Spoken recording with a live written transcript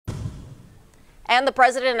And the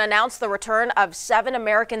president announced the return of 7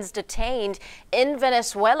 Americans detained in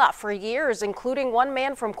Venezuela for years, including one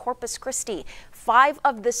man from Corpus Christi. 5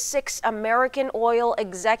 of the 6 American oil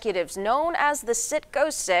executives, known as the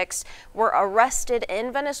Citgo 6, were arrested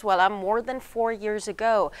in Venezuela more than 4 years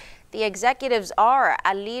ago. The executives are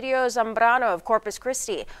Alirio Zambrano of Corpus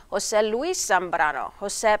Christi, Jose Luis Zambrano,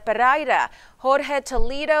 Jose Pereira, Jorge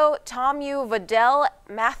Toledo, Tomu Vidal,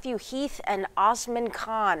 Matthew Heath, and Osman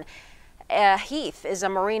Khan. Heath is a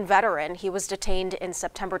Marine veteran. He was detained in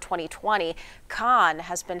September 2020. Khan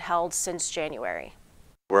has been held since January.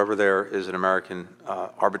 Wherever there is an American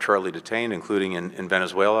arbitrarily detained, including in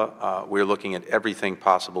Venezuela, we're looking at everything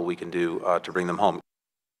possible we can do to bring them home.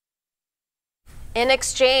 In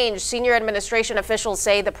exchange, senior administration officials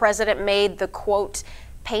say the president made the, quote,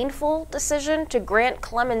 painful decision to grant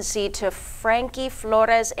clemency to Frankie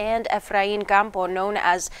Flores and Efrain Campo, known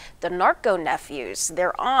as the narco nephews.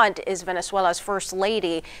 Their aunt is Venezuela's first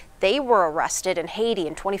lady. They were arrested in Haiti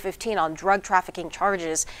in 2015 on drug trafficking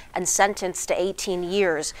charges and sentenced to 18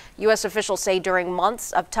 years. U.S. officials say during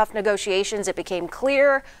months of tough negotiations, it became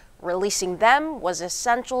clear releasing them was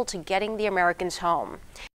essential to getting the Americans home.